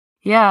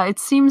Yeah, it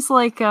seems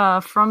like,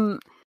 from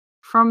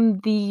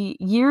the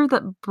year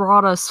that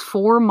brought us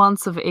 4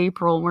 months of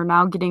April, we're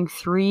now getting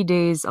 3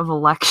 days of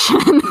election.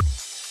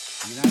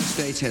 The United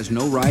States has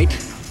no right,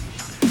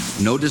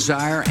 no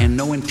desire, and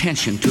no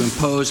intention to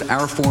impose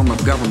our form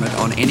of government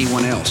on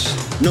anyone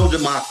else. No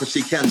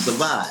democracy can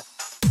survive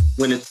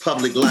when its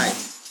public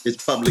life,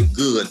 its public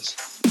goods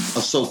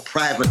are so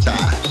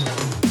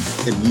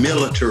privatized and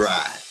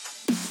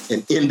militarized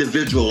and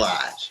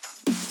individualized.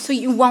 So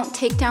you won't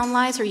take down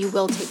lies, or you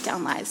will take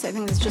down lies? I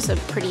think it's just a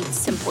pretty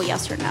simple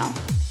yes or no.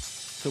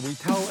 So we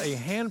tell a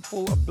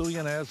handful of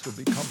billionaires who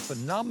become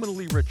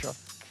phenomenally richer,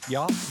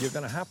 yeah, you're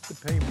going to have to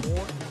pay more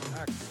in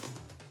taxes.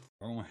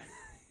 Oh my,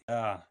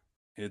 yeah,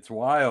 it's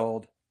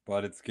wild,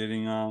 but it's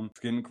getting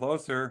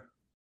closer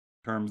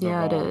in terms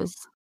Yeah, it of is.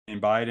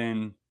 and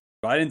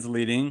Biden's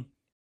leading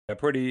a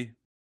pretty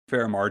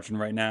fair margin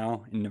right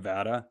now in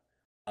Nevada.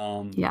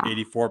 Yeah.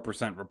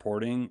 84%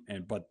 reporting,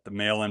 but the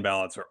mail-in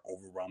ballots are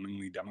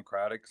overwhelmingly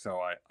Democratic, so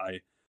I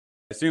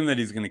assume that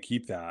he's going to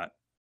keep that.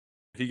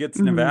 If he gets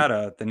Mhm.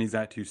 Nevada, then he's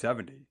at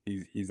 270.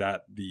 He's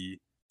at the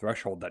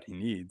threshold that he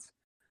needs.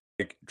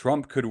 Like,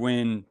 Trump could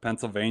win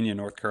Pennsylvania,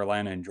 North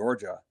Carolina, and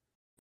Georgia.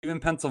 Even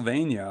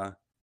Pennsylvania,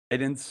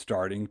 Biden's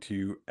starting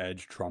to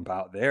edge Trump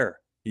out there.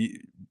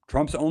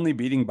 Trump's only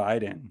beating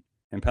Biden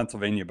in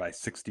Pennsylvania by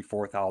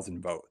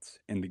 64,000 votes,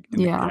 and the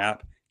Yeah.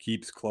 gap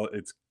keeps close.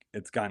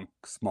 It's gotten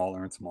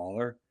smaller and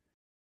smaller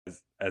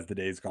as the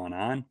day's gone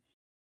on.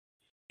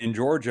 In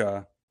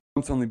Georgia,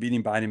 Trump's only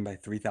beating Biden by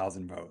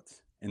 3,000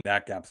 votes, and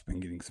that gap's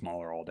been getting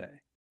smaller all day.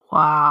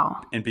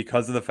 Wow. And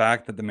because of the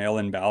fact that the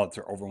mail-in ballots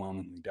are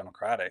overwhelmingly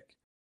Democratic,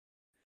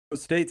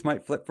 those states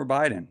might flip for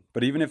Biden.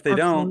 But even if they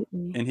don't,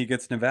 Absolutely. and he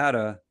gets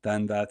Nevada,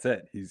 then that's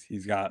it.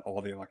 He's got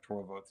all the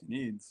electoral votes he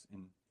needs,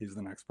 and he's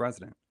the next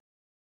president.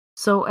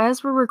 So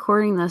as we're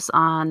recording this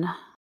on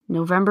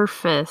November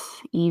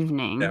 5th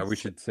evening. Yeah, we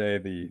should say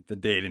the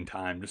date and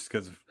time just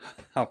because of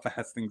how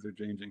fast things are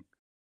changing.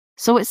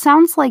 So it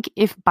sounds like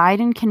if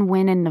Biden can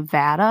win in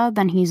Nevada,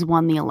 then he's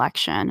won the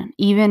election,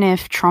 even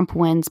if Trump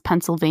wins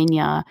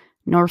Pennsylvania,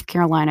 North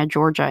Carolina,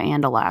 Georgia,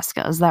 and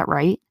Alaska. Is that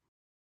right?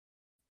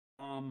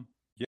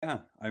 Yeah,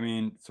 I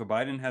mean, so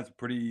Biden has a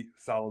pretty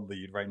solid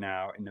lead right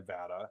now in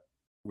Nevada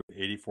with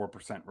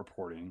 84%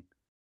 reporting,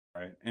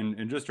 right?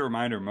 And just a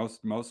reminder,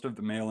 most of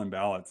the mail-in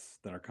ballots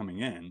that are coming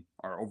in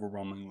are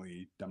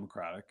overwhelmingly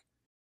Democratic,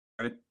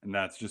 right? And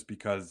that's just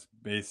because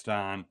based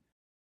on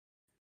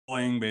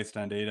polling, based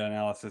on data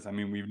analysis, I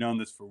mean, we've known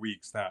this for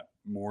weeks that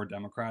more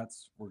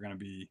Democrats were going to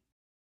be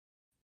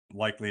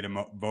likely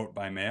to vote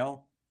by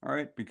mail, all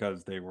right,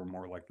 because they were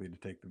more likely to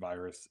take the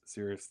virus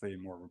seriously,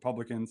 more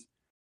Republicans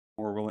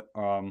more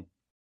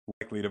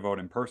likely to vote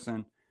in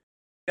person.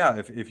 Yeah,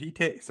 if he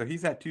takes, so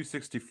he's at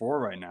 264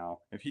 right now.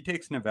 If he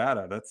takes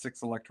Nevada, that's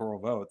 6 electoral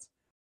votes.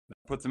 That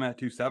puts him at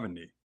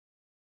 270.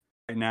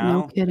 Right No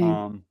now,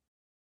 kidding.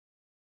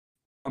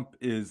 Trump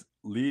is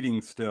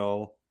leading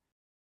still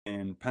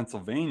in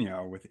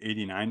Pennsylvania with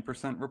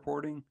 89%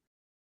 reporting.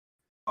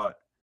 But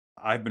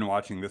I've been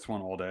watching this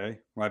one all day.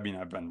 Well, I mean,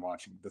 I've been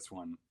watching this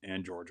one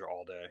and Georgia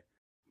all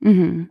day.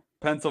 Mm-hmm.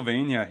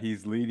 Pennsylvania,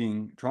 he's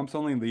leading. Trump's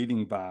only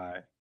leading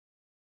by,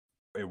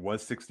 it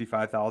was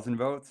 65,000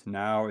 votes.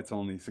 Now it's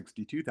only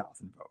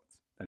 62,000 votes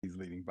that he's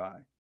leading by.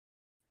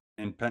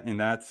 And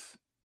that's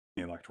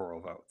the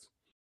electoral votes.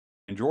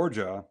 In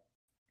Georgia,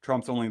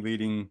 Trump's only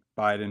leading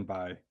Biden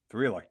by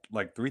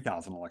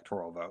 3,000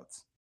 electoral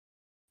votes.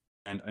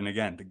 And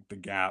again, the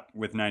gap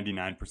with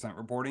 99%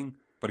 reporting,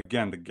 but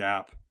again, the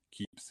gap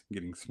keeps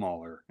getting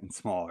smaller and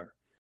smaller.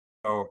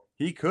 So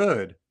he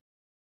could,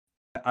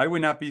 I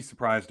would not be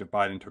surprised if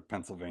Biden took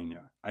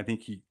Pennsylvania. I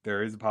think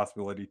there is a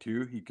possibility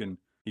too. He could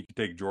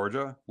take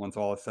Georgia once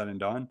all is said and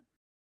done.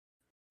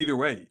 Either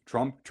way,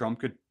 Trump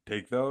could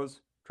take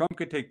those. Trump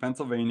could take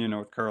Pennsylvania,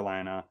 North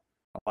Carolina,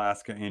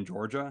 Alaska, and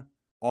Georgia.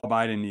 All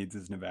Biden needs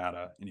is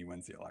Nevada, and he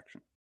wins the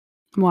election.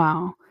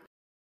 Wow.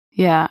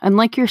 Yeah, and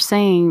like you're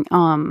saying,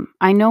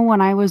 I know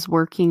when I was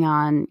working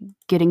on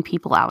getting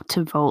people out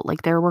to vote,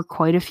 like there were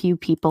quite a few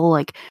people.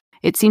 Like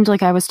it seemed like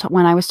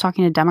when I was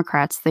talking to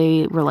Democrats,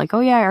 they were like, "Oh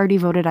yeah, I already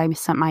voted. I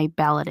sent my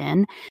ballot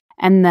in,"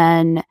 and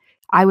then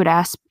I would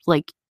ask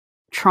like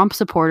Trump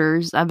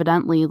supporters,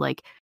 evidently,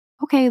 like,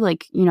 "Okay,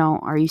 like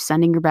are you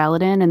sending your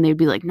ballot in?" And they'd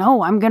be like,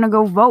 "No, I'm gonna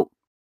go vote.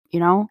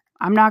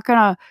 I'm not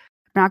gonna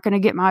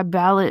get my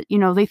ballot."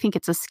 They think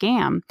it's a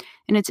scam,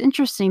 and it's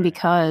interesting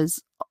because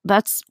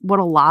that's what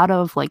a lot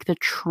of like the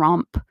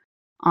Trump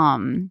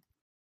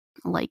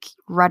like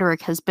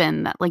rhetoric has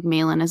been, that like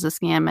mail-in is a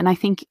scam. And I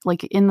think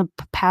like in the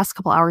past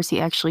couple hours he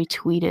actually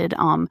tweeted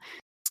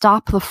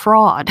stop the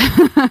fraud.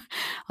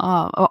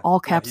 All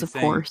caps, of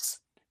course.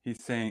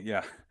 He's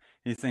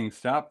saying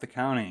stop the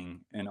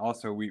counting, and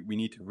also we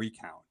need to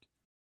recount.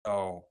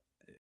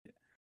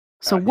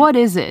 So what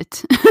is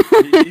it?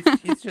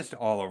 He's just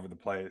all over the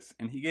place.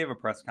 And he gave a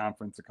press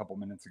conference a couple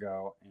minutes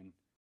ago, and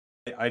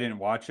I didn't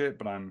watch it,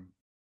 but I'm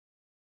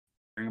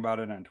hearing about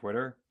it on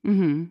Twitter.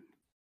 Mm-hmm.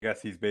 I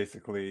guess he's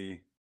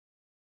basically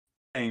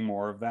saying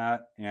more of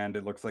that, and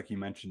it looks like he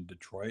mentioned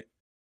Detroit.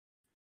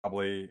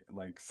 probably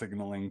like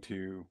signaling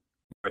to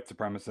white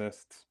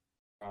supremacists,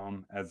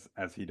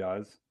 as he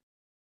does,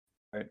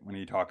 right? When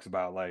he talks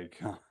about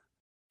like,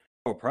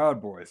 oh,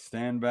 Proud Boys,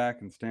 stand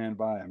back and stand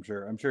by. I'm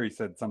sure he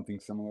said something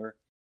similar,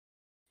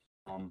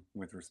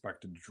 with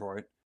respect to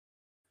Detroit.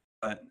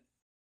 But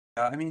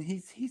I mean,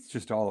 he's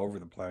just all over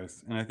the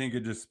place, and I think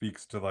it just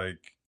speaks to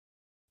like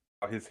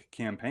how his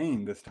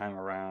campaign this time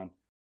around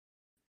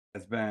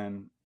has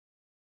been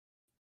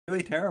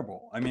really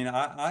terrible. I mean,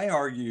 I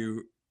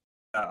argue,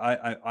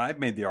 I've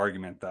made the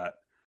argument that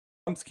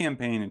Trump's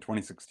campaign in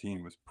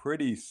 2016 was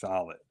pretty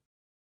solid.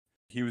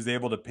 He was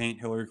able to paint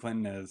Hillary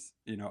Clinton as,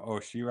 oh,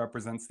 she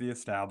represents the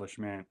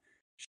establishment,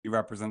 she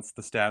represents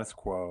the status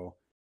quo.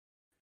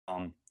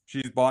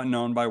 She's bought and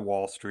owned by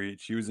Wall Street.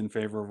 She was in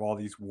favor of all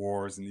these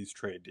wars and these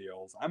trade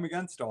deals. I'm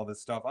against all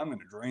this stuff. I'm going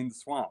to drain the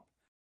swamp.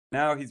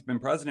 Now he's been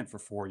president for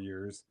 4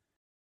 years.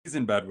 He's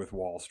in bed with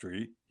Wall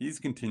Street. He's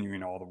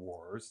continuing all the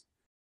wars.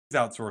 He's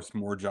outsourced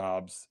more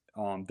jobs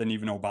than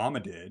even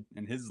Obama did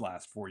in his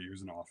last 4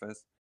 years in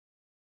office.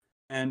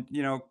 And,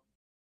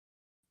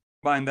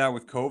 combine that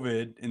with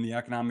COVID and the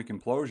economic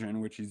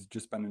implosion, which he's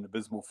just been an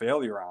abysmal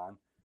failure on.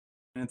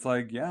 And it's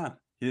like, yeah,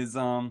 his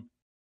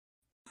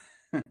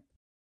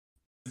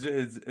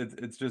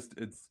it's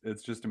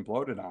just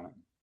imploded on him.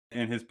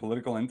 And his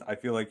political I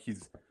feel like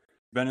he's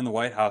been in the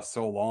White House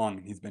so long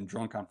and he's been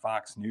drunk on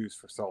Fox News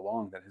for so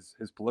long that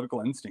his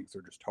political instincts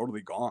are just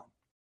totally gone.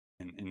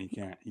 And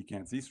he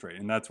can't see straight.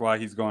 And that's why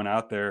he's going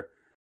out there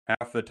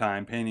half the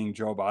time painting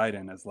Joe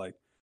Biden as like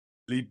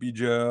Sleepy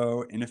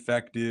Joe,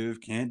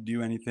 ineffective, can't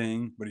do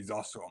anything, but he's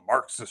also a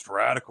Marxist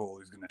radical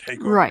who's going to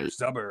take over your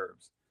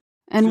suburbs.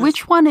 And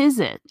which one is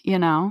it,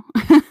 Yeah,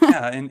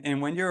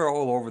 and when you're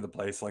all over the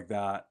place like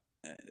that,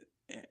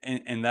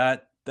 and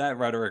that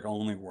rhetoric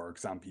only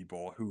works on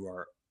people who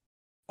are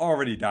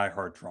already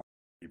diehard Trump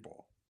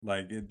people.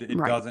 Like, it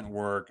doesn't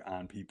work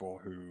on people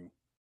who,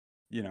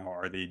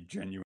 are the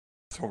genuine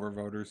silver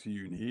voters who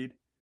you need.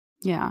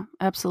 Yeah,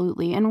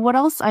 absolutely. And what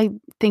else I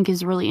think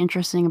is really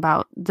interesting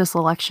about this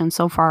election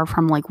so far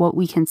from like what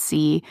we can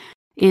see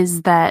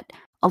is that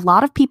a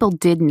lot of people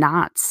did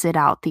not sit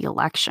out the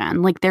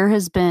election. Like there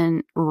has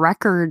been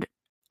record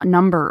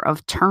number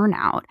of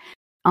turnout.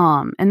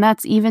 And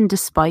that's even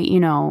despite,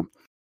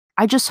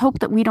 I just hope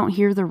that we don't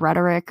hear the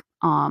rhetoric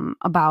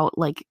about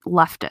like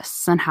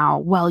leftists and how,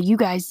 well, you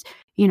guys,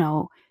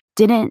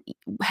 didn't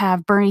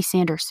have Bernie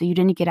Sanders, so you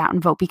didn't get out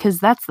and vote, because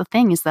that's the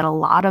thing, is that a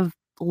lot of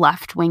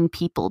left-wing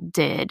people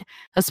did,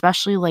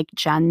 especially like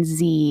Gen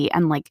Z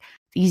and like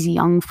these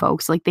young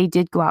folks, like they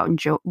did go out and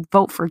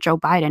vote for Joe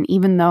Biden,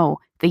 even though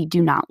they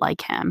do not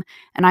like him.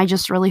 And I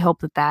just really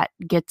hope that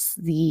gets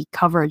the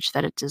coverage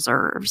that it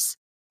deserves.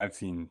 I've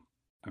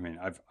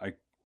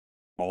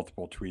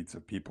multiple tweets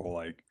of people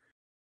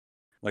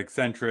like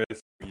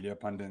centrist media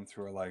pundits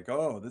who are like,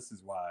 oh, this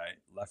is why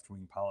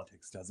left-wing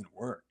politics doesn't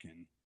work.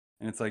 And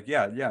it's like,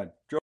 yeah,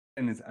 Joe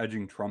Biden is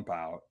edging Trump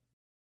out.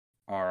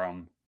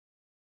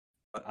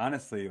 But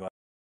honestly, like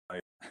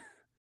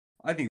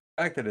I think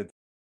the fact that it's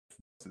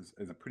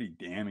is a pretty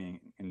damning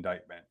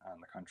indictment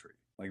on the country.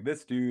 Like,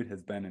 this dude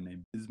has been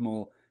an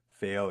abysmal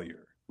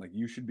failure. Like,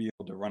 you should be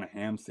able to run a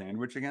ham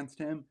sandwich against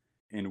him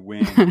and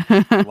win.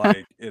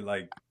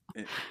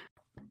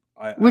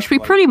 Which we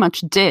pretty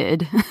much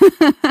did.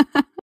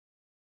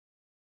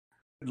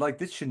 Like,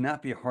 this should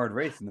not be a hard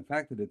race, and the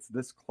fact that it's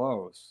this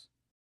close,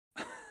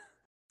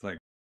 it's like,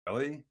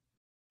 really?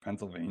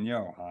 Pennsylvania,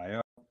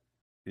 Ohio,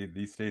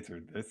 these states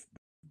are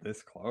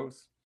this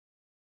close.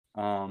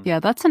 Yeah,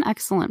 that's an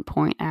excellent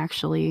point,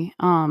 actually.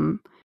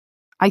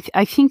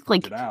 I think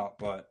like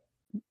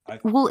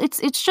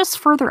it's just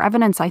further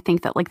evidence, I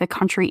think, that like the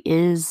country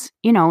is,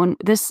 and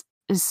this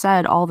is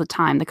said all the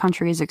time, the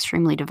country is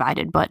extremely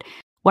divided. But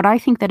what I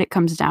think that it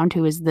comes down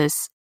to is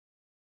this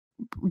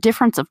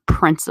difference of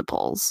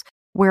principles.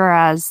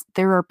 Whereas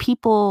there are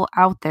people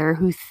out there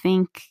who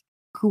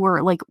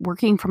are like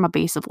working from a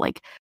base of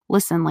like,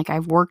 listen, like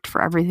I've worked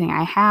for everything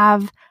I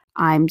have.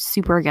 I'm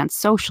super against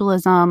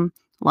socialism.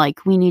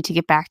 Like, we need to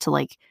get back to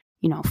like,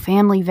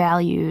 family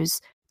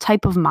values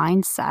type of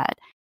mindset.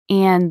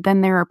 And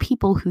then there are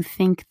people who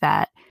think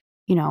that,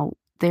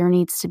 there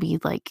needs to be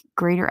like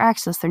greater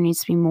access. There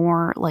needs to be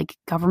more like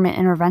government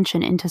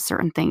intervention into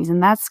certain things.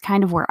 And that's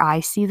kind of where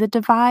I see the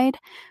divide.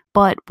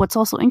 But what's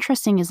also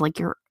interesting is like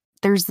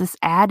there's this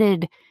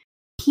added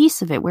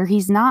piece of it where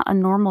he's not a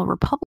normal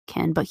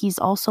Republican, but he's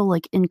also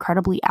like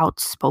incredibly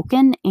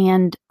outspoken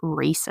and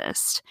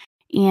racist.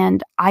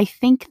 And I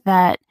think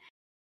that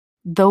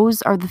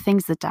those are the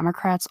things that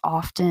Democrats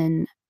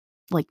often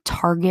like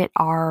target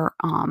our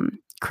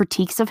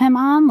critiques of him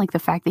on, like the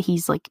fact that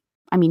he's like,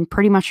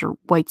 pretty much a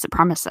white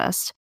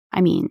supremacist.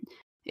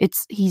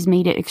 He's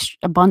made it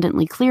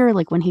abundantly clear,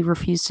 like when he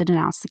refused to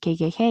denounce the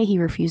KKK, he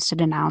refused to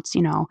denounce,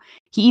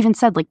 he even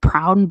said like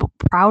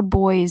Proud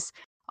Boys,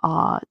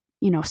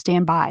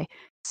 stand by.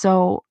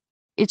 So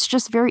it's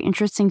just very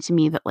interesting to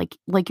me that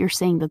like you're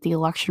saying, that the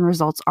election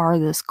results are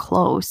this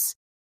close,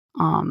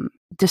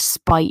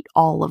 despite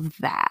all of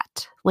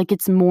that. Like,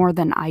 it's more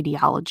than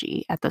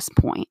ideology at this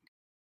point.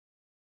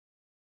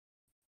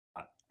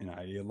 an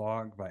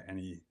ideologue by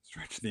any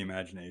stretch of the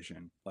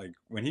imagination. Like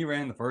when he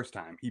ran the first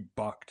time, he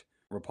bucked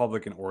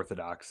Republican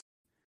orthodoxy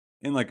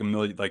in like a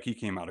million. Like he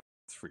came out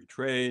against free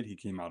trade, he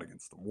came out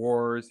against the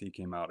wars, he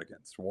came out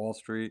against Wall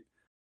Street.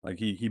 Like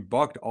he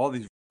bucked all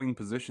these wing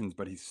positions,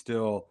 but he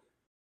still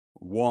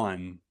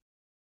won.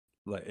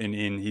 Like and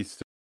he's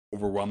still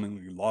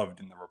overwhelmingly loved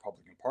in the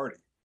Republican Party.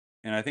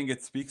 And I think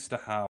it speaks to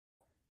how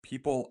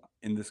people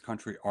in this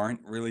country aren't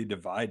really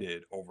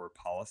divided over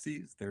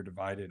policies; they're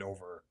divided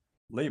over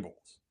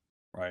labels,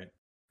 right?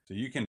 So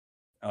you can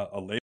a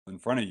label in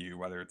front of you,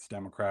 whether it's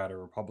Democrat or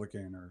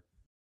Republican or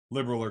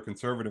liberal or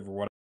conservative or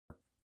whatever,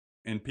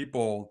 and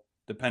people,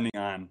 depending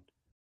on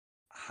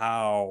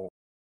how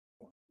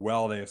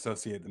well they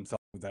associate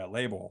themselves with that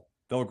label,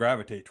 they'll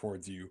gravitate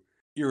towards you,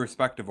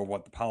 irrespective of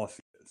what the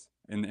policy is.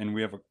 And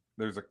we have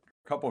there's a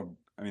couple.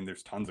 I mean,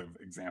 there's tons of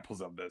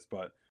examples of this,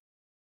 but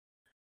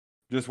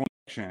just one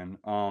action.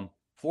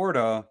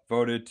 Florida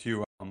voted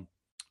to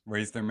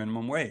raise their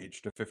minimum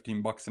wage to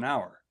 $15 an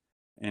hour,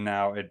 and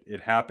now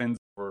it happens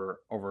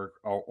over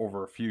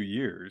a few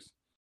years.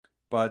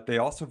 But they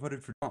also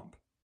voted for Trump.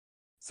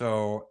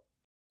 So,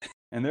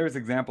 and there's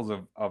examples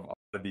of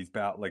these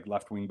like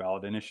left-wing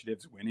ballot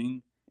initiatives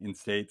winning in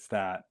states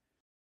that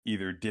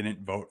either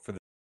didn't vote for the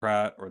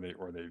Democrat or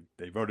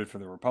they voted for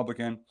the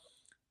Republican.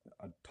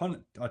 A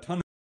ton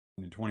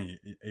in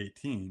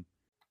 2018.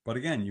 But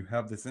again, you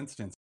have this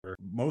instance where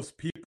most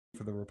people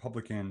for the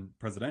Republican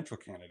presidential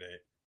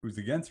candidate who's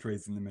against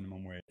raising the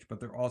minimum wage, but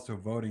they're also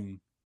voting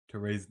to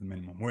raise the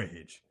minimum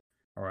wage.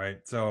 All right.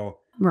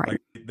 So Right.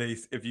 like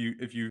if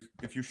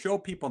you show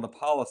people the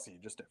policy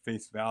just at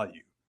face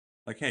value,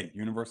 like, hey,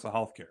 universal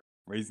health care,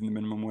 raising the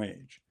minimum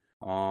wage,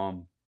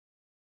 what's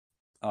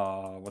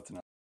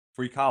another?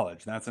 Free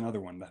college. That's another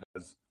one that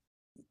has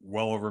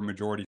well over a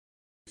majority.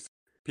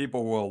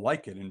 People will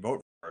like it and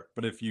vote for it.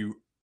 But if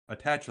you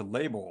attach a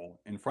label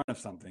in front of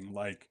something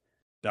like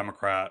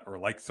Democrat or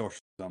like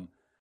socialism,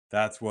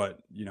 that's what,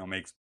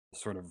 makes people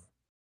sort of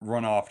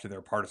run off to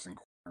their partisan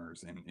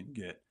corners and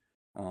get,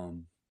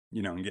 and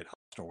get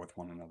hostile with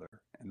one another.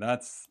 And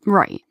that's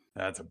Right.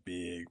 a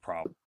big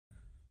problem.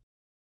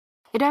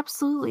 It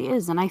absolutely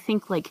is. And I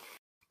think like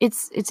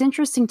it's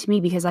interesting to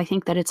me because I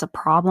think that it's a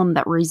problem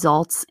that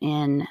results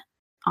in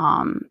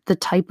the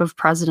type of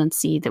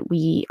presidency that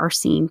we are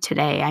seeing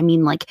today. I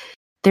mean, like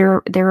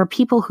there are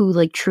people who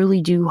like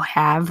truly do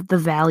have the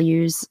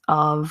values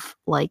of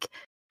like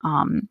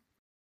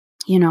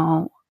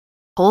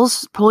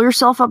pull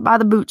yourself up by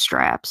the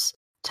bootstraps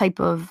type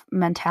of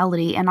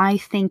mentality. And I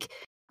think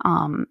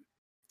I'm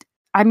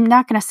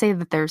not going to say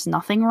that there's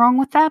nothing wrong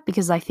with that,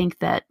 because I think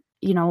that,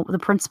 the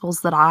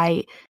principles that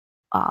I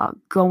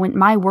go in,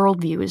 my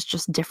worldview is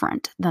just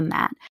different than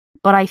that.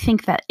 But I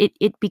think that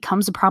it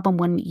becomes a problem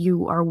when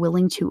you are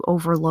willing to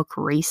overlook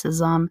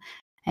racism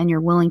and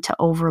you're willing to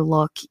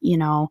overlook,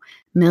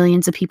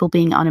 millions of people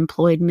being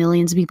unemployed,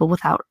 millions of people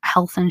without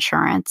health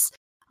insurance.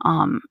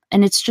 And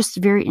it's just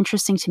very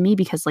interesting to me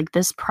because like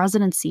this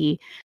presidency,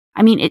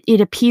 I mean,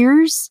 it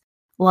appears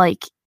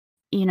like,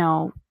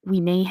 we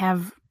may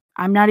have,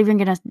 I'm not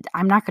going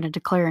to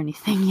declare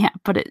anything yet,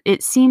 but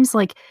it seems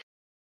like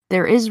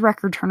there is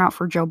record turnout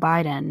for Joe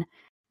Biden.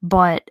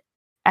 But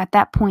at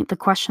that point, the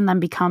question then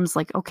becomes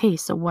like, okay,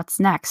 so what's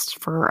next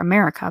for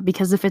America?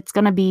 Because if it's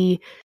going to be,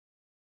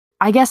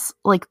 I guess,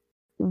 like,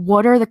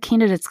 what are the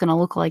candidates going to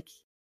look like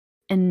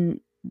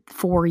in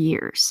 4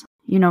 years?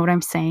 You know what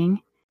I'm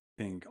saying?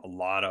 I think a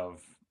lot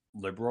of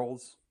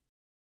liberals,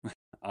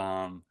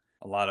 a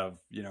lot of,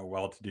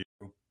 well-to-do,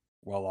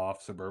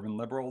 well-off suburban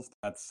liberals,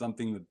 that's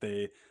something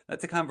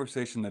that's a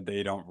conversation that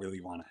they don't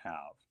really want to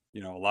have.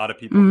 A lot of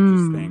people who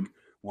just think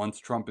once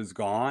Trump is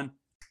gone,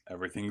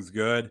 everything's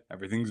good,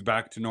 everything's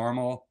back to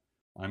normal,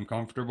 I'm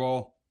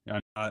comfortable, I'm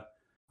not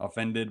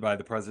offended by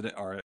the president,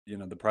 or,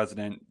 the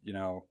president,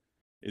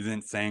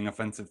 isn't saying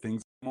offensive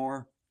things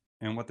anymore.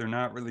 And what they're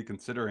not really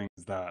considering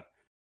is that,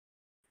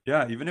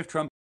 yeah, even if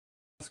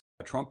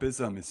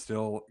Trumpism is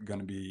still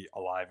going to be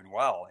alive and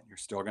well, and you're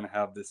still going to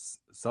have this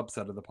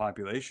subset of the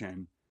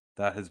population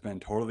that has been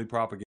totally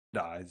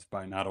propagandized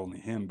by not only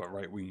him but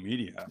right-wing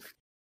media,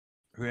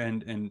 who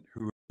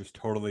are just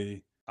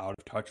totally out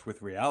of touch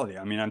with reality.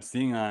 I mean, I'm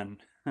seeing on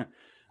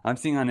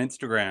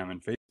Instagram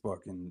and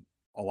Facebook and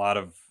a lot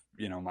of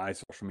my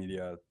social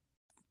media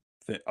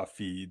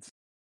feeds,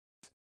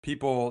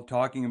 people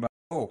talking about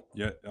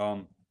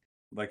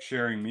like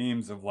sharing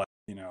memes of like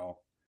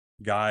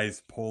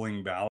guys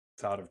pulling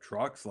ballots out of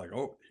trucks, like,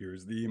 oh,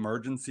 here's the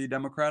emergency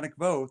Democratic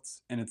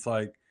votes, and it's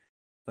like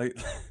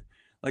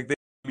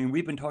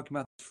we've been talking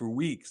about this for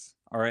weeks.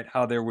 All right,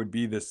 how there would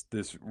be this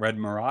red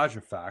mirage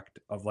effect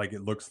of like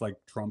it looks like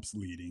Trump's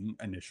leading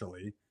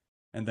initially,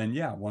 and then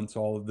once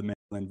all of the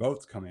mail-in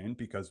votes come in,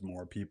 because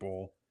more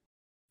people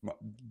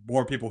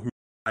who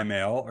by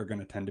mail are going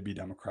to tend to be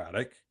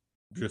Democratic,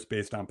 just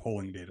based on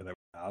polling data that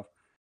we have,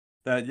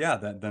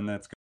 then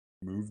that's going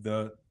to move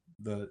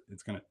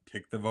it's going to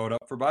kick the vote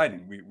up for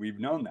Biden. We've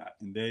known that,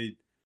 and they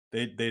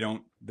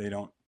don't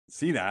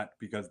see that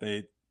because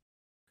they've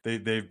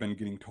been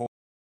getting told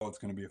it's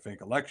going to be a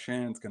fake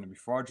election, it's going to be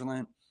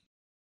fraudulent.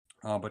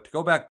 But to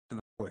go back to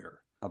the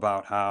earlier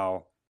about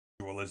how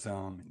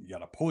dualism, you got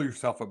to pull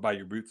yourself up by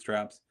your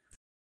bootstraps.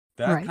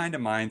 That Right. kind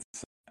of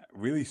mindset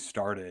really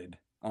started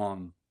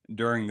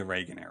during the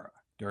Reagan era,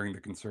 during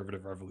the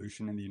conservative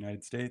revolution in the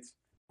United States,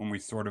 when we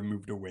sort of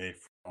moved away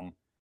from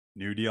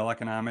New Deal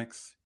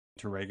economics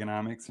to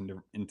Reaganomics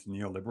and into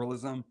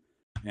neoliberalism.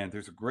 And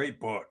there's a great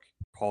book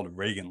called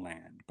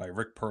Reaganland by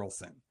Rick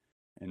Perlson,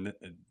 and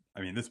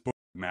I mean, this book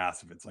is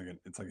massive. It's like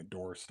a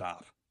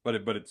doorstop, but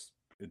it's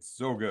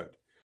so good.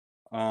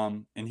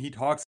 And he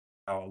talks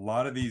about a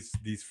lot of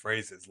these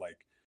phrases like,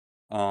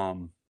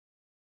 like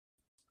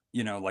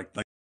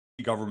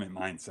government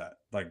mindset.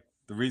 Like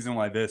the reason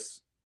why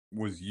this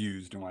was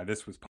used and why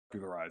this was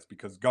popularized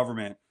because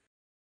government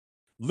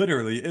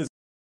literally is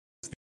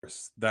the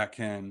force that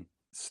can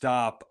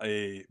stop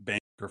a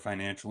bank or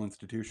financial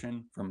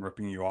institution from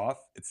ripping you off.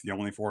 It's the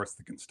only force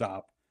that can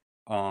stop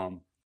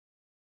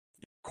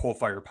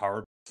coal-fired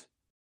power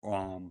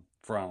from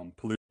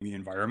polluting the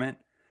environment.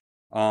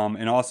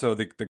 And also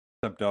the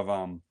concept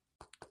of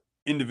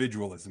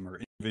individualism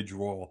or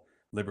individual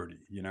liberty.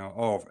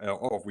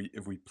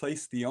 If we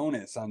place the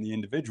onus on the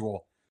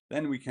individual,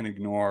 then we can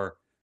ignore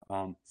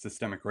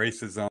systemic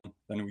racism.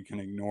 Then we can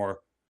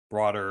ignore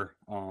broader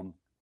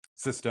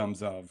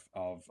systems of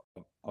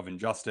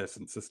injustice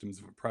and systems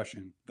of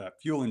oppression that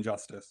fuel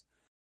injustice.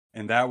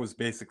 And that was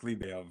basically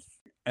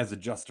as a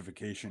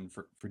justification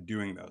for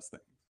doing those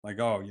things. Like,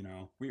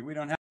 we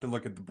don't have to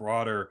look at the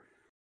broader,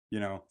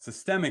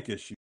 systemic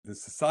issue, the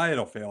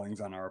societal failings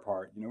on our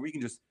part. We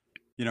can just,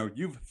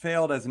 you've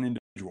failed as an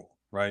individual,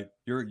 right?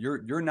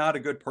 You're not a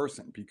good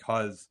person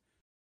because,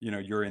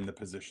 you're in the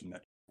position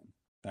that you're in,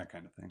 that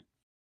kind of thing.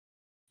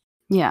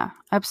 Yeah,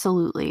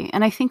 absolutely.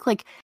 And I think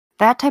like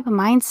that type of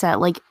mindset,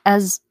 like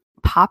as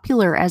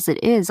popular as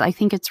it is, I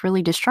think it's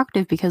really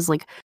destructive because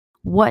like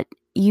what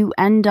you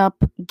end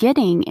up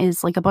getting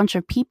is like a bunch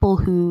of people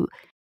who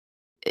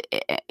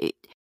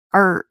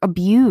are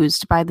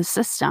abused by the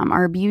system,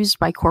 are abused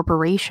by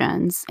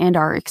corporations, and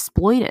are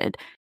exploited.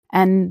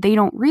 And they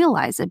don't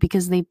realize it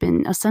because they've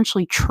been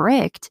essentially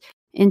tricked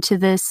into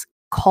this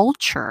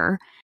culture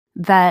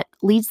that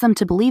leads them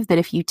to believe that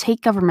if you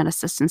take government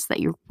assistance, that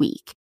you're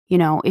weak.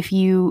 If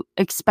you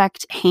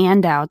expect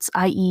handouts,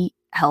 i.e.,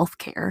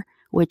 healthcare,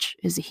 which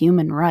is a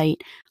human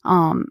right,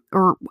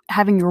 or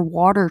having your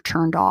water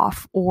turned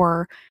off,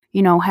 or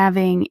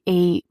having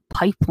a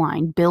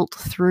pipeline built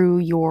through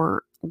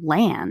your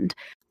land,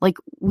 like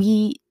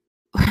we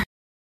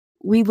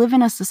live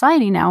in a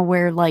society now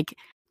where like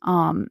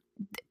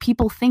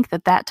people think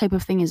that type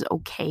of thing is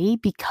okay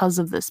because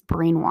of this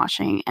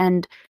brainwashing.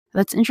 And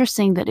that's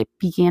interesting that it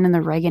began in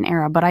the Reagan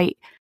era, but I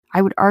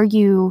would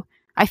argue,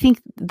 I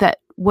think that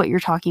what you're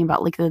talking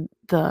about, like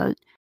the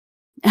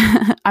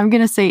I'm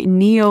going to say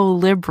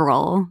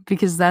neoliberal,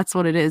 because that's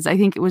what it is. I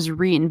think it was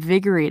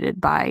reinvigorated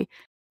by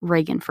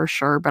Reagan for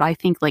sure. But I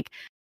think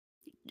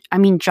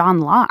John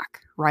Locke,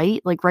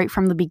 right? Like right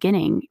from the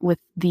beginning with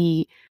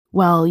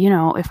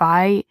if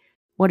I,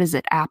 what is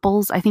it,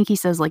 apples? I think he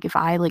says like if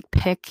I like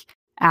pick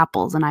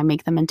apples and I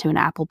make them into an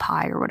apple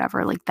pie or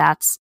whatever, like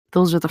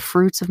those are the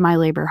fruits of my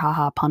labor,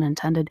 haha, pun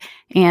intended.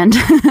 And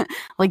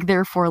like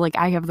therefore like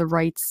I have the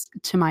rights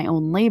to my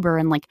own labor.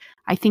 And like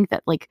I think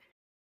that like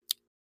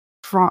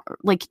from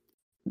like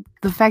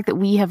the fact that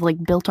we have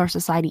like built our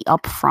society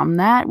up from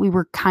that, we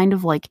were kind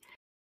of like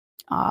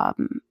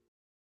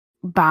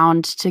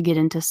bound to get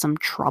into some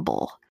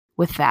trouble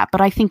with that.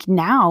 But I think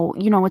now,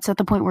 it's at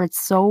the point where it's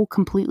so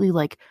completely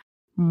like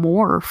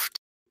morphed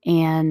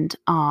and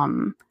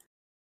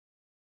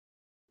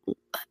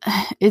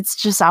it's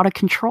just out of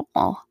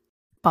control.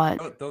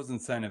 But those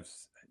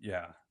incentives,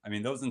 yeah, I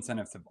mean, those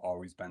incentives have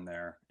always been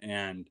there.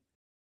 And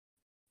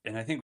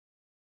I think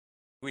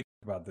we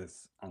talked about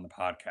this on the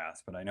podcast,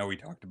 but I know we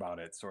talked about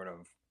it sort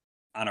of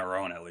on our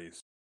own, at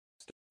least.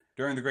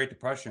 During the Great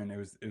Depression, it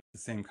was the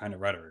same kind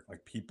of rhetoric.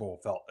 Like people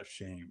felt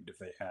ashamed if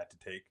they had to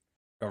take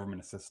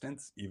government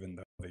assistance, even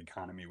though the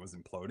economy was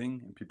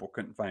imploding and people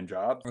couldn't find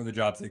jobs, or the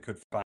jobs they could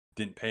find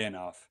didn't pay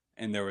enough.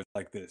 And there was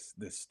like this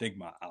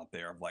stigma out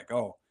there of like,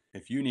 oh,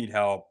 if you need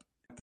help,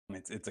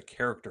 it's a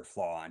character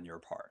flaw on your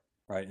part,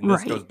 right? And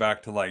this goes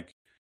back to like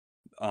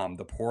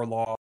the poor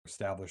law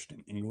established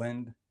in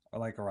England, or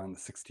like around the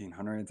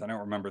 1600s. I don't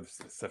remember the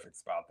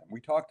specifics about them. We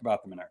talked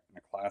about them in a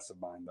class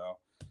of mine though,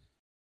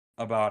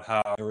 about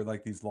how there were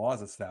like these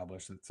laws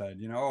established that said,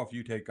 if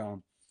you take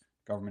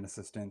government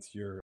assistance,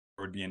 there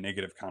would be a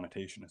negative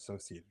connotation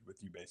associated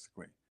with you,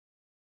 basically.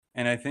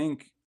 And I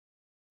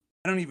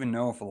don't even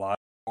know if a lot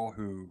of people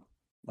who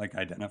like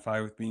identify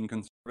with being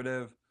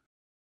conservative,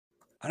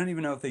 I don't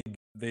even know if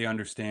they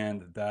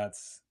understand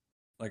that's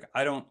like,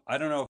 I don't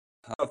know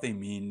if they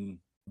mean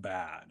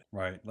bad,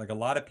 right? Like a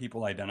lot of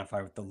people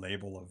identify with the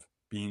label of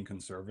being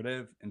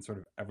conservative and sort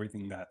of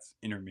everything that's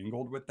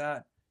intermingled with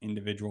that,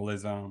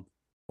 individualism,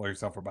 pull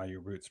yourself up by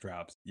your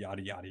bootstraps,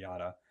 yada yada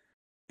yada.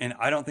 And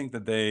I don't think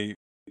that they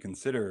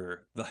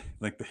consider the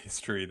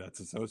history that's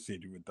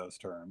associated with those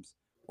terms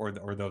or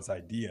those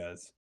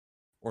ideas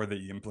or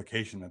the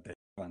implication that they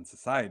have on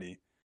society.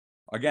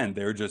 Again,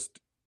 they're just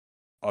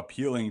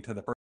appealing to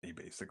the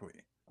personality,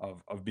 basically,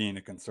 of being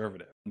a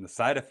conservative. And the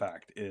side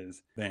effect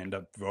is they end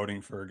up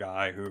voting for a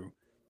guy who,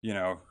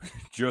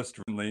 just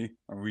recently,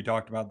 we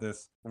talked about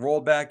this,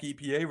 rolled back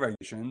EPA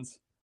regulations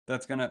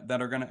that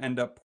are gonna end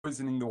up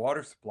poisoning the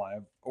water supply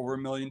of over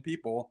 1 million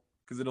people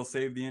because it'll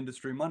save the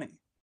industry money.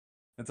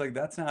 It's like,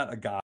 that's not a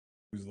guy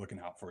who's looking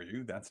out for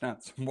you. That's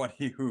not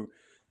somebody who,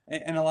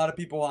 and a lot of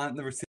people on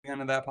the receiving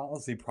end of that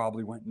policy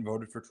probably went and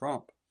voted for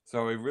Trump.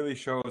 So it really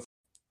shows,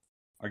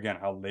 again,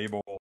 how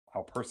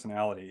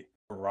personality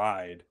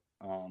override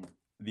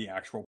the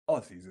actual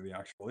policies or the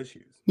actual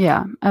issues.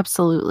 Yeah,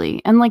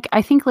 absolutely. And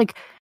I think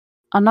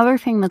another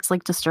thing that's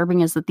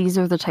disturbing is that these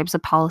are the types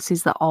of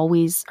policies that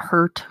always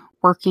hurt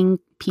working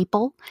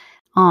people.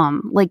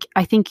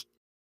 I think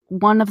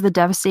one of the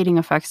devastating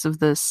effects of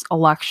this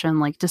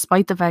election,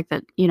 despite the fact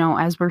that,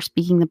 as we're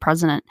speaking, the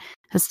president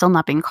has still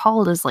not been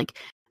called, is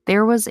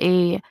there was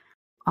a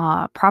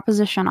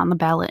proposition on the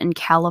ballot in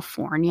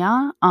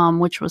California,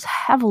 which was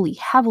heavily,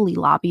 heavily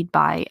lobbied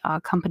by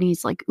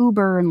companies like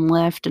Uber and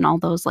Lyft and all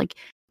those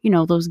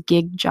those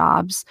gig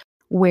jobs,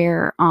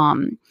 where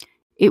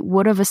it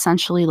would have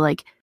essentially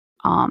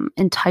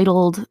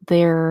entitled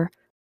their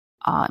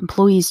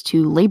employees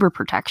to labor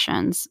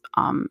protections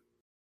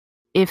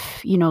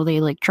if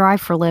they drive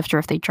for Lyft or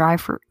if they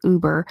drive for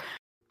Uber.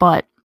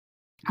 But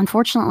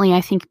unfortunately,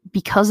 I think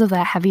because of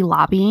that heavy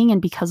lobbying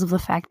and because of the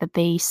fact that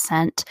they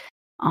sent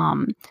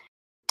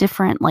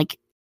different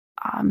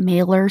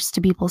mailers to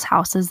people's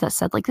houses that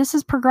said this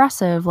is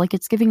progressive,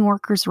 it's giving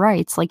workers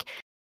rights,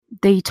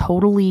 they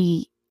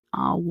totally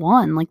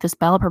won. This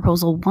ballot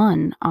proposal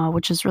won,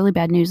 which is really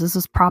bad news. This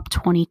is Prop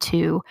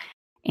 22.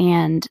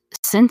 And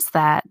since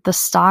that, the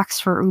stocks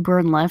for Uber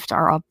and Lyft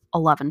are up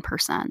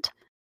 11%.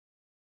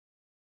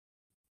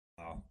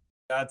 Wow.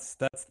 That's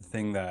the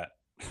thing that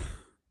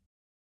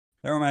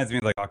reminds me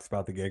of talks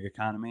about the gig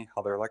economy,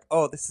 how they're like,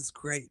 oh, this is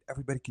great.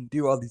 Everybody can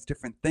do all these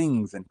different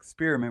things and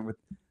experiment with.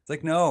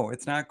 It's no,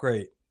 it's not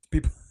great.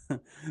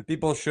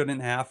 People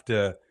shouldn't have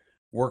to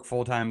work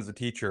full time as a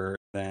teacher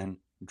and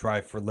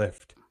drive for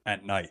Lyft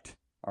at night.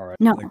 All right.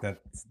 No.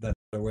 That's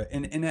the way.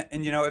 And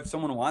if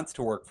someone wants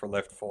to work for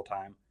Lyft full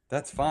time,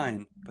 that's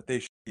fine. But they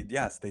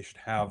should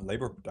have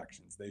labor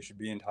protections. They should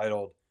be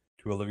entitled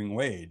to a living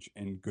wage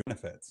and good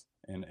benefits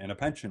and a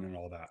pension and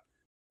all that.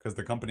 Because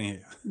the company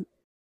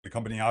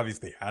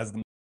obviously has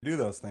them to do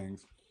those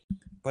things.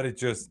 But it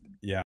just,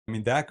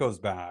 that goes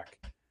back.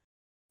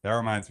 That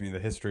reminds me of the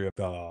history of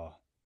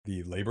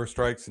the labor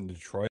strikes in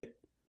Detroit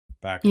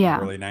back in the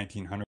early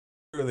 1900s.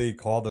 Really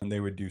called them, they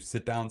would do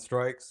sit-down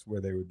strikes where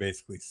they would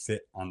basically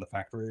sit on the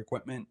factory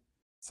equipment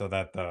so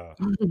that the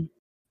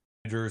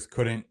managers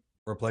couldn't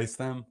replace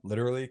them,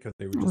 literally, because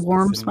they would just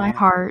warms my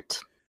heart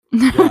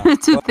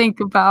to think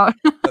about.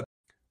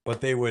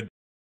 But they would,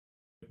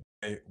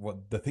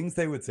 the things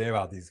they would say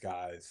about these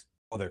guys,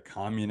 they're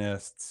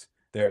communists.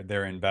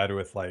 They're in bed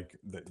with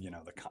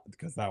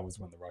because that was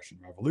when the Russian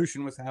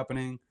Revolution was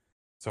happening.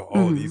 So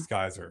these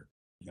guys are,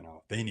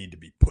 they need to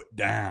be put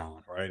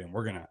down, right? And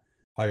we're gonna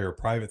hire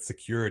private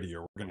security,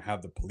 or we're gonna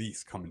have the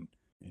police come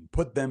and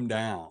put them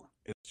down.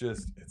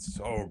 It's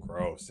so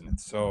gross and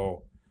it's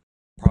so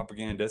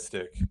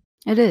propagandistic.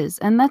 It is.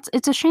 And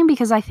it's a shame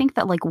because I think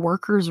that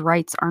workers'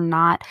 rights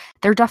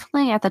they're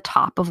definitely at the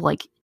top of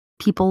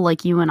people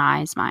like you and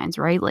I's minds,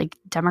 right?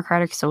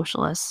 Democratic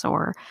socialists,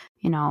 or,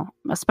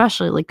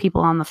 especially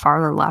people on the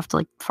farther left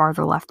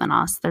than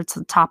us. That's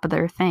the top of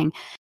their thing.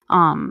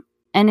 And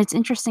it's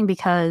interesting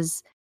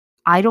because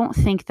I don't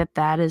think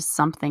that is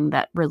something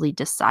that really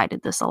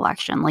decided this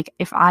election.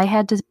 If I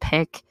had to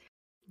pick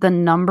the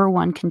number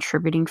one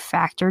contributing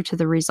factor to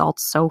the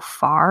results so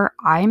far,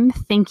 I'm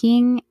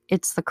thinking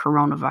it's the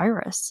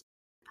coronavirus.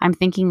 I'm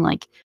thinking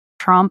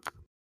Trump,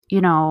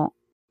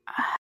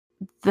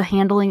 the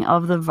handling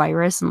of the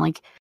virus and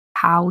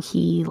how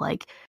he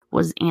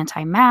was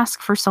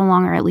anti-mask for so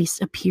long, or at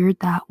least appeared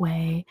that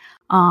way,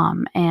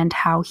 and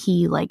how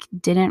he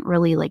didn't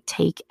really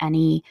take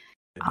any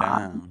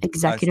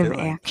executive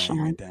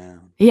action.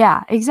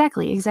 Yeah,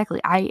 exactly.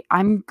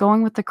 I'm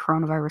going with the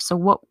coronavirus.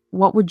 So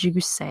what would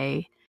you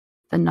say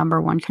the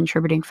number one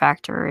contributing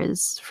factor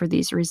is for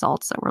these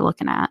results that we're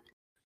looking at?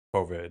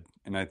 COVID,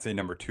 and I'd say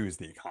number 2 is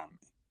the economy.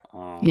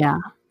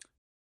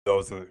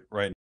 Those are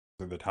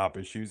the top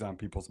issues on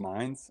people's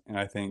minds, and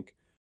I think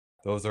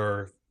those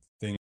are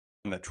things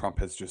that Trump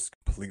has just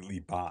completely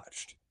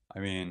botched. I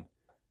mean,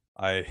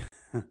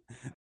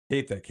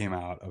 tape that came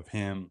out of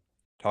him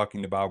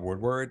talking to Bob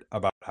Woodward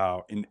about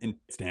how in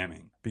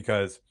damning,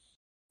 because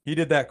he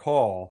did that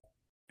call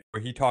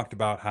where he talked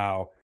about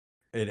how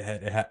it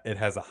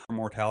has a higher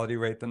mortality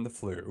rate than the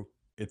flu.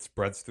 It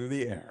spreads through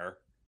the air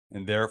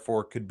and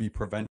therefore could be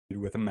prevented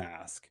with a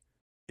mask.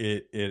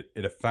 It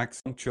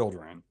affects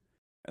children.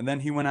 And then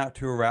he went out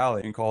to a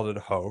rally and called it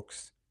a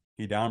hoax.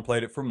 He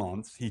downplayed it for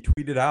months. He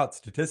tweeted out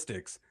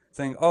statistics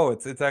saying, oh,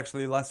 it's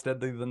actually less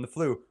deadly than the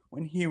flu,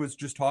 when he was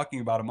just talking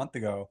about a month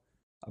ago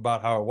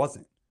about how it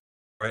wasn't.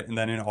 Right? And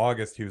then in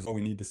August, he was, we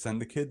need to send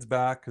the kids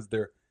back because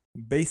they're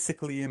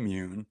basically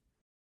immune.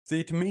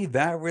 See, to me,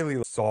 that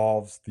really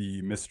solves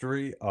the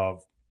mystery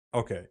of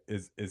okay,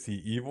 is he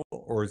evil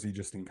or is he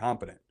just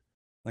incompetent?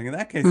 Like in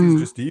that case, he's Mm.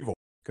 just evil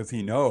because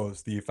he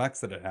knows the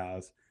effects that it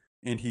has,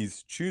 and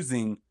he's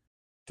choosing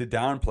to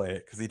downplay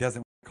it because he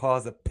doesn't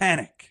cause a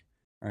panic.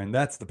 And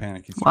that's the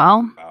panic he's talking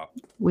Well, about.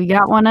 we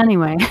got one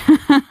anyway.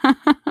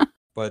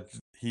 But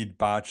he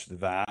botched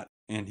that,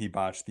 and he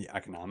botched the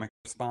economic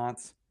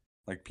response.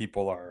 Like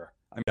people are,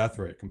 I mean, death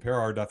rate. Compare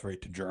our death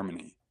rate to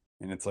Germany,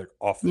 and it's like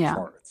off the Yeah.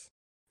 charts.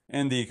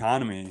 And the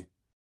economy,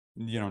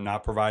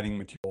 not providing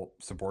material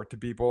support to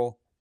people.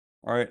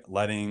 All right,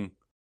 letting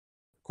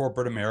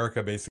corporate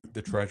America, basically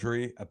the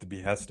Treasury, at the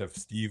behest of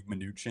Steve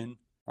Mnuchin.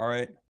 All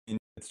right, and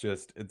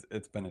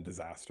it's been a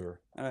disaster,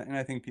 and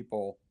I think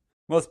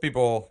most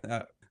people,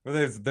 well,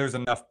 there's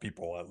enough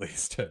people at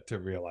least to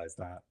realize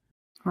that.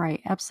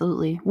 Right,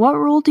 absolutely. What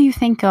role do you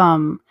think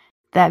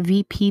that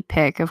VP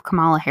pick of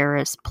Kamala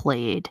Harris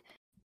played?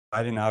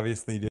 Biden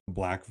obviously did a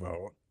black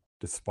vote,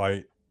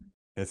 despite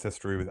his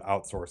history with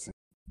outsourcing.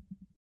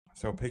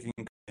 So picking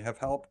could have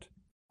helped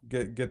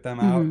get them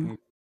out Mhm. and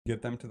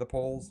get them to the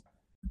polls.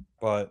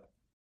 But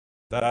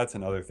that's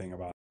another thing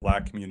about the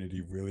black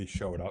community really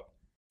showed up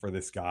for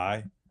this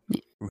guy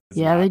who has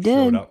Yeah, they not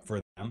showed did. up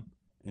for them,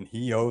 and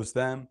he owes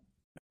them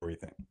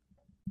everything.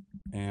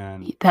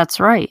 And That's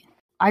right.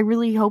 I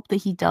really hope that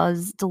he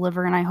does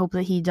deliver, and I hope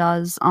that he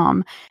does,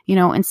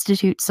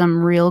 institute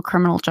some real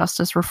criminal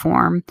justice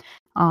reform,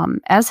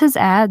 as his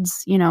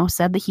ads,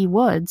 said that he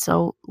would.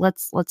 So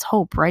let's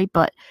hope, right?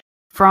 But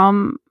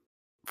from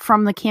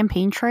the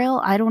campaign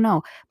trail, I don't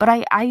know, but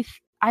I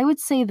would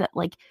say that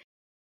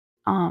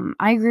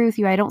I agree with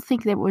you. I don't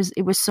think that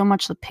it was so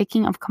much the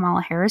picking of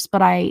Kamala Harris,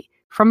 but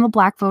from the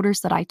black voters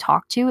that I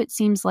talked to, it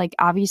seems like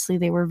obviously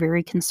they were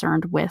very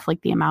concerned with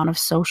like the amount of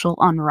social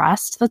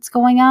unrest that's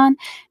going on.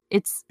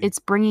 It's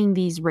bringing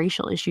these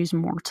racial issues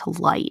more to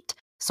light.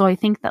 So I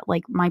think that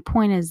like my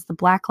point is the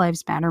Black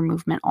Lives Matter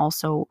movement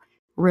also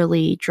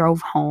really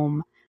drove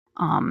home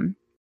um,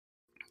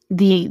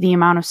 the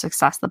amount of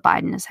success that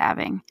Biden is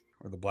having.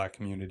 or the black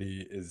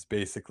community is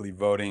basically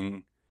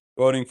voting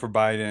for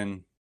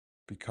Biden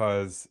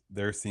because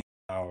they're seeing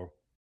how,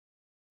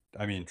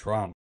 I mean,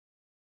 Trump,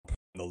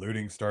 the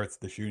looting starts,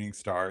 the shooting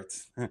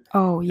starts,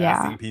 Oh yeah.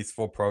 gassing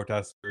peaceful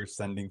protesters,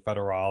 sending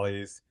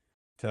federales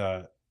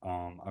to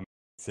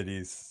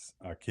cities,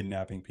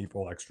 kidnapping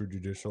people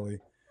extrajudicially.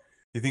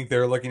 You think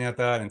they're looking at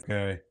that and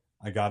okay,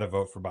 I gotta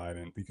vote for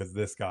Biden because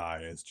this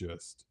guy is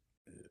just,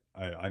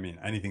 I mean,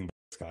 anything but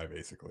this guy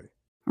basically.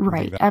 You think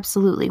Right, that?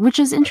 absolutely. Which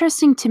is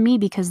interesting to me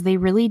because they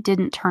really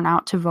didn't turn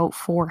out to vote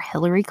for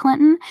Hillary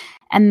Clinton.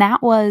 And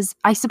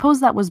I suppose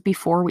that was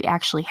before we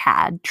actually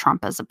had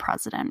Trump as a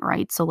president,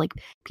 right? So like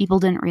people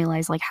didn't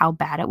realize like how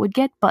bad it would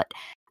get. But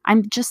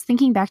I'm just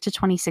thinking back to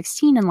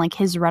 2016 and like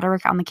his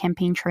rhetoric on the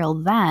campaign trail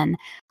then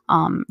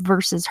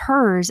versus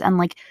hers. And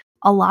like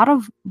a lot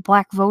of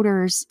black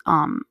voters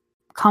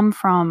come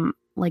from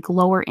like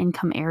lower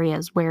income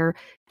areas where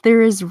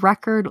there is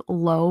record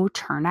low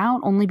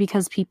turnout only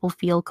because people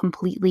feel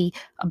completely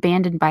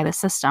abandoned by the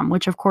system,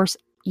 which of course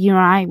you and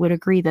I would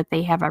agree that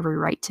they have every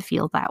right to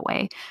feel that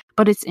way.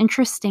 But it's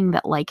interesting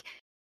that like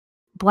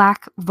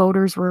black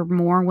voters were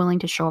more willing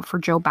to show up for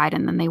Joe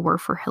Biden than they were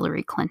for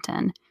Hillary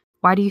Clinton.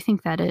 Why do you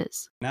think that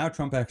is? Now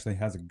Trump actually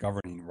has a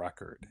governing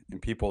record, and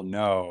people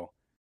know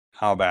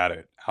how bad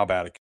it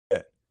can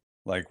get.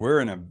 Like we're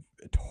in a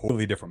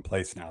totally different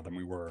place now than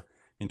we were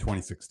in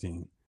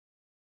 2016.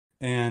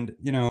 And,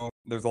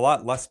 there's a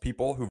lot less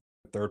people who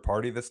voted third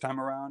party this time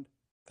around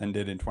than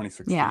did in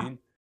 2016. Yeah.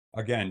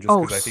 Again, just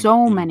Oh, because I think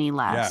so many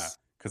less.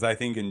 because I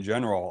think in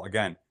general,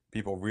 again,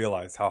 people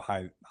realize how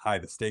high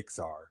the stakes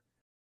are,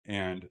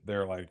 and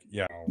they're like,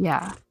 yeah,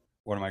 Yeah.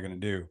 what am I going to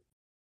do?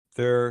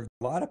 There are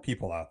a lot of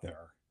people out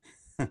there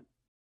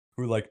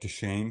who like to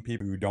shame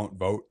people who don't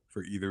vote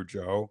for either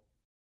Joe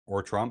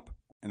or Trump,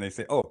 and they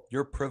say, "Oh,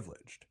 you're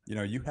privileged.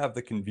 You have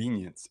the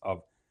convenience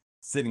of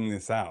sitting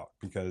this out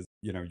because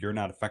you're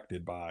not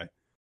affected by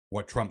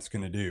what Trump's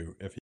going to do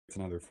if he gets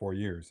another 4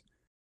 years."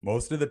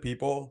 Most of the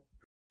people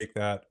who take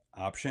that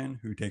option,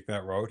 who take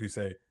that road, who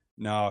say,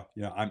 "No,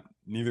 I'm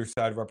neither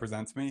side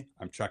represents me.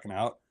 I'm checking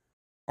out,"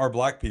 are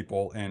black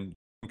people and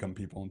income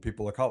people and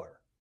people of color.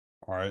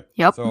 All right.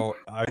 Yep. So,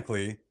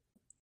 ironically,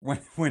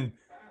 when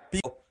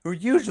people who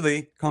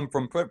usually come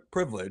from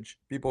privilege,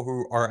 people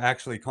who are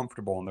actually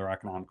comfortable in their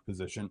economic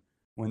position,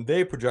 when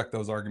they project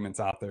those arguments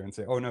out there and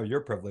say, "Oh no,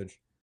 you're privileged,"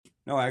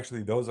 no,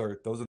 actually, those are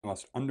the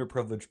most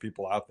underprivileged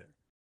people out there.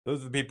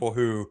 Those are the people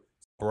who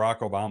Barack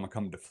Obama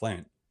come to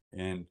Flint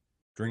and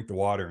drink the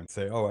water and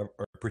say, "Oh,"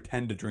 or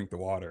pretend to drink the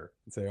water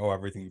and say, "Oh,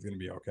 everything's going to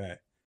be okay."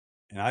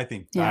 And I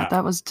think Yeah,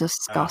 that was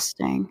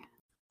disgusting.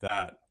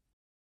 that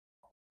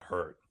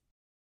hurt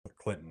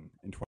Clinton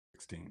in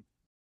 2016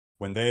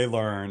 when they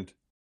learned.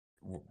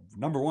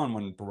 Number one,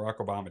 when Barack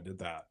Obama did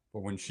that, but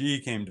when she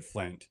came to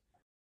Flint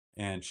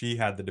and she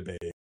had the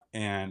debate,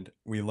 and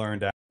we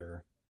learned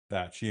after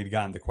that she had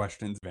gotten the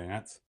questions in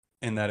advance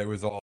and that it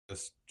was all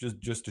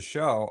just to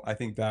show, I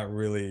think that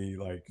really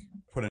like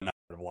put a knife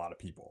out of a lot of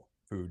people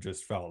who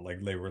just felt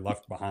like they were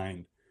left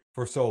behind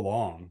for so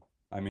long.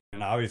 I mean,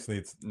 And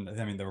obviously,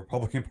 the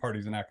Republican Party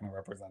is not going to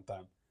represent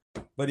them.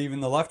 But even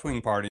the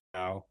left-wing party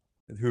now,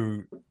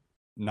 who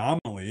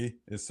nominally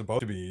is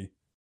supposed to be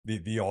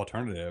the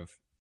alternative,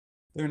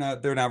 they're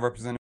not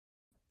represented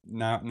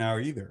now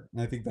either.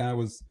 And I think that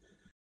was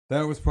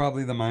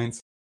probably the mindset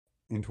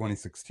in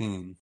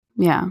 2016.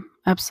 Yeah,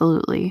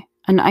 absolutely.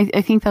 And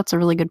I think that's a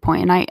really good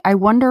point. And I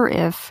wonder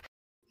if,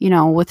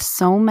 with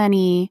so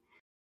many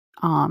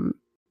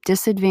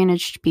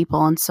disadvantaged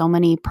people and so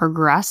many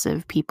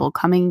progressive people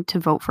coming to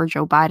vote for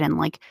Joe Biden,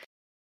 like,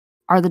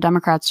 are the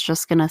Democrats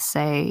just going to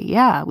say,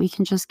 yeah, we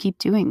can just keep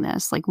doing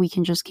this? Like, we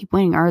can just keep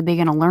winning? Or are they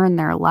going to learn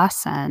their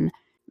lesson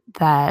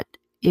that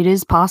it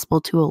is possible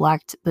to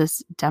elect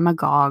this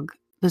demagogue,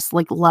 this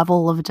like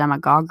level of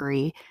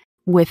demagoguery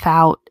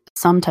without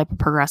some type of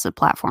progressive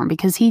platform?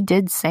 Because he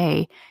did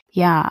say,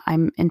 yeah,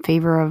 I'm in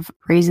favor of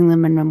raising the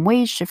minimum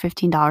wage to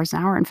 $15 an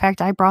hour. In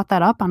fact, I brought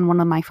that up on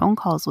one of my phone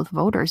calls with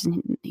voters,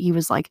 and he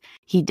was like,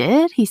 he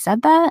did? He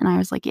said that? And I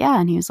was like,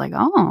 yeah. And he was like,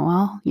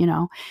 oh,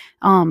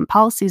 well,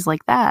 policies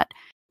like that,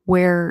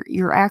 where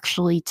you're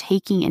actually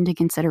taking into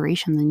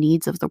consideration the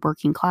needs of the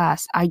working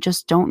class. I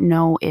just don't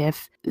know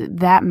if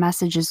that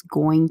message is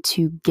going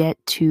to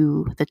get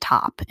to the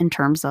top in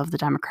terms of the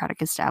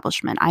Democratic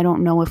establishment. I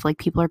don't know if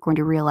people are going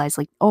to realize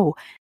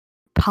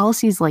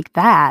policies like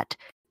that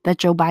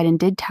Joe Biden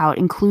did tout,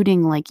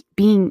 including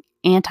being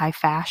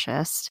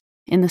anti-fascist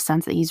in the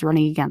sense that he's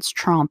running against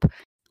Trump,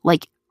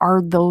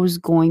 are those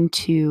going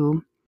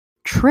to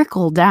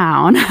trickle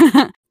down?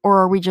 Or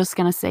are we just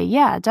going to say,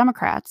 yeah,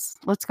 Democrats,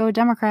 let's go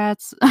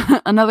Democrats,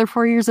 another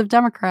 4 years of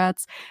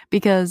Democrats?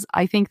 Because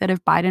I think that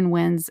if Biden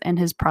wins and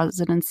his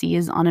presidency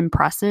is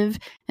unimpressive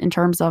in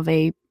terms of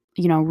a,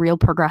 real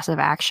progressive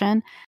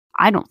action,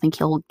 I don't think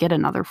he'll get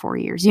another 4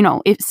 years,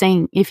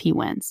 if he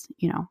wins,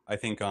 I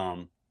think,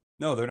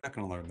 no, they're not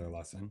going to learn their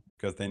lesson,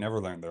 because they never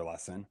learned their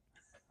lesson.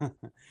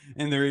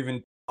 And they're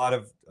even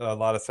a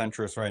lot of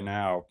centrists right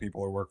now,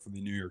 people who work for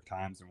the New York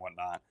Times and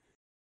whatnot,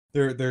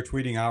 they're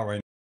tweeting out right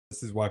now,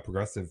 this is why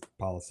progressive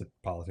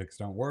politics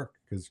don't work,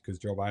 because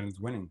Joe Biden's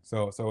winning.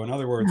 So in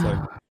other words,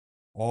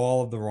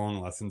 all of the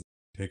wrong lessons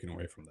are taken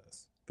away from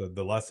this.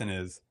 The lesson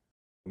is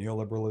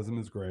neoliberalism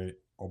is great,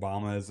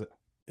 Obamaism,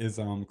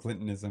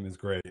 Clintonism is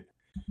great.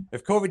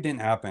 If COVID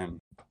didn't happen,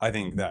 I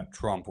think that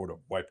Trump would have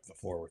wiped the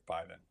floor with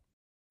Biden.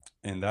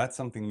 And that's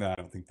something that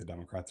I don't think the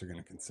Democrats are going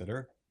to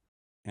consider.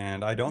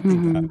 And I don't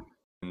think that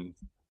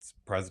Biden's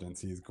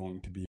presidency is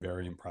going to be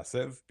very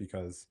impressive,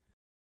 because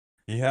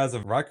he has a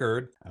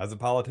record as a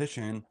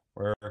politician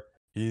where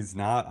he's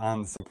not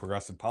on some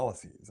progressive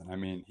policies. And I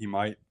mean, he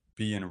might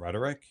be in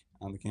rhetoric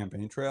on the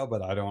campaign trail,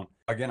 but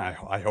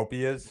I hope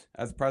he is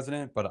as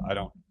president, but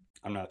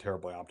I'm not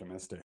terribly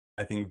optimistic.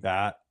 I think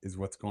that is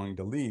what's going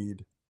to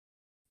lead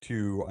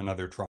to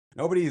another Trump.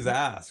 Nobody's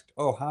asked,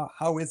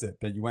 how is it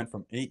that you went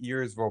from 8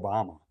 years of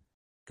Obama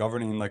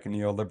governing like a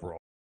neoliberal,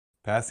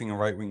 passing a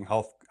right-wing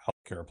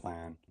healthcare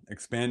plan,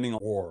 expanding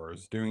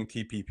wars, doing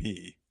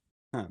TPP,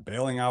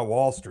 bailing out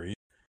Wall Street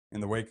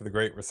in the wake of the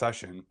Great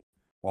Recession,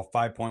 while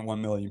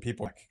 5.1 million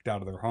people got kicked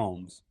out of their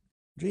homes.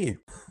 Gee,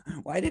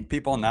 why did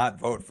people not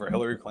vote for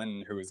Hillary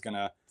Clinton, who is going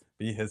to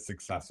be his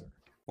successor?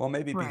 Well,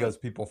 maybe because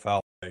people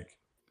felt like,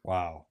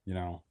 wow,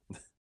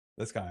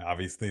 this guy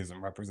obviously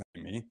isn't representing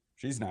me.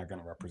 She's not going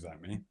to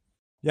represent me.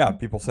 Yeah,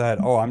 people said,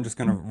 I'm just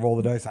going to roll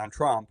the dice on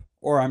Trump,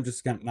 or I'm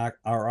just going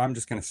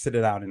to sit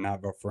it out and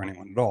not vote for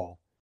anyone at all,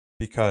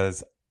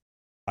 because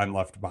I'm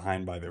left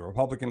behind by the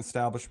Republican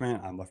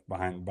establishment. I'm left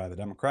behind by the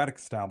Democratic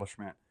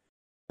establishment.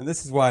 And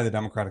this is why the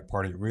Democratic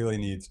Party really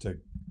needs to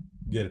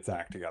get its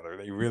act together.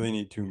 They really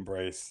need to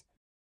embrace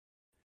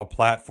a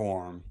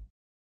platform,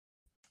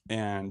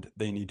 and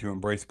they need to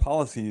embrace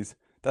policies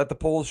that the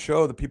polls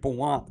show that people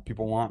want. The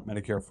people want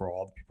Medicare for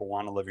all. The people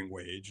want a living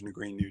wage and a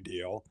Green New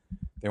Deal.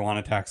 They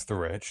want to tax the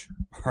rich,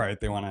 right?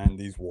 They want to end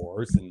these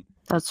wars, and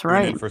that's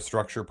right. An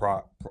infrastructure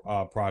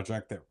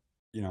project that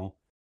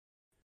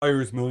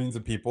hires millions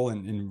of people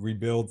and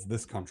rebuilds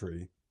this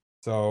country.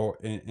 So,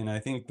 and I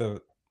think the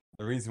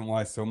reason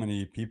why so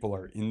many people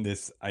are in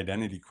this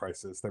identity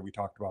crisis that we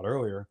talked about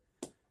earlier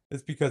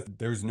is because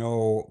there's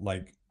no,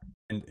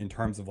 in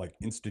terms of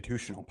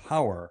institutional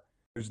power,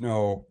 there's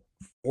no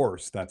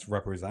force that's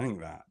representing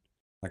that.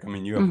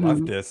 You have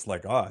leftists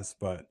like us,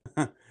 but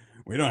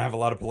we don't have a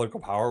lot of political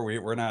power.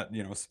 We're not,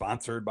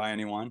 sponsored by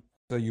anyone.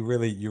 So you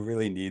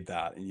really need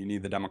that, and you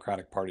need the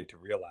Democratic Party to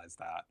realize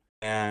that.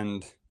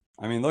 And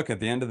look, at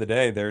the end of the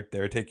day,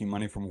 they're taking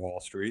money from Wall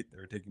Street,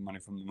 they're taking money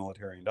from the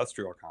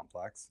military-industrial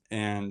complex,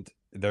 and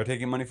they're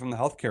taking money from the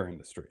healthcare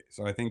industry.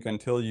 So I think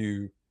until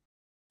you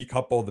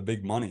decouple the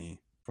big money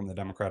from the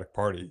Democratic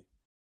Party,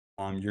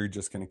 you're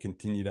just going to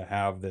continue to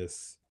have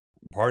this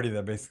party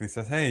that basically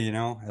says, hey,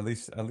 at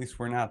least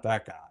we're not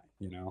that guy.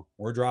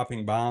 We're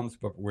dropping bombs,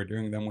 but we're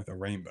doing them with a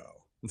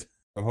rainbow. So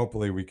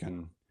hopefully we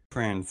can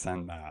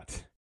transcend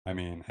that.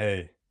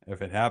 Hey,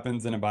 if it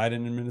happens in a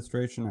Biden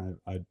administration,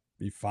 I'd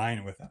be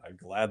fine with it. I'd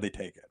gladly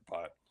take it,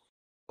 but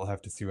we'll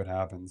have to see what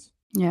happens.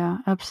 Yeah,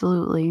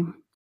 absolutely.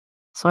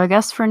 So I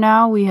guess for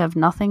now we have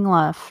nothing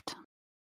left.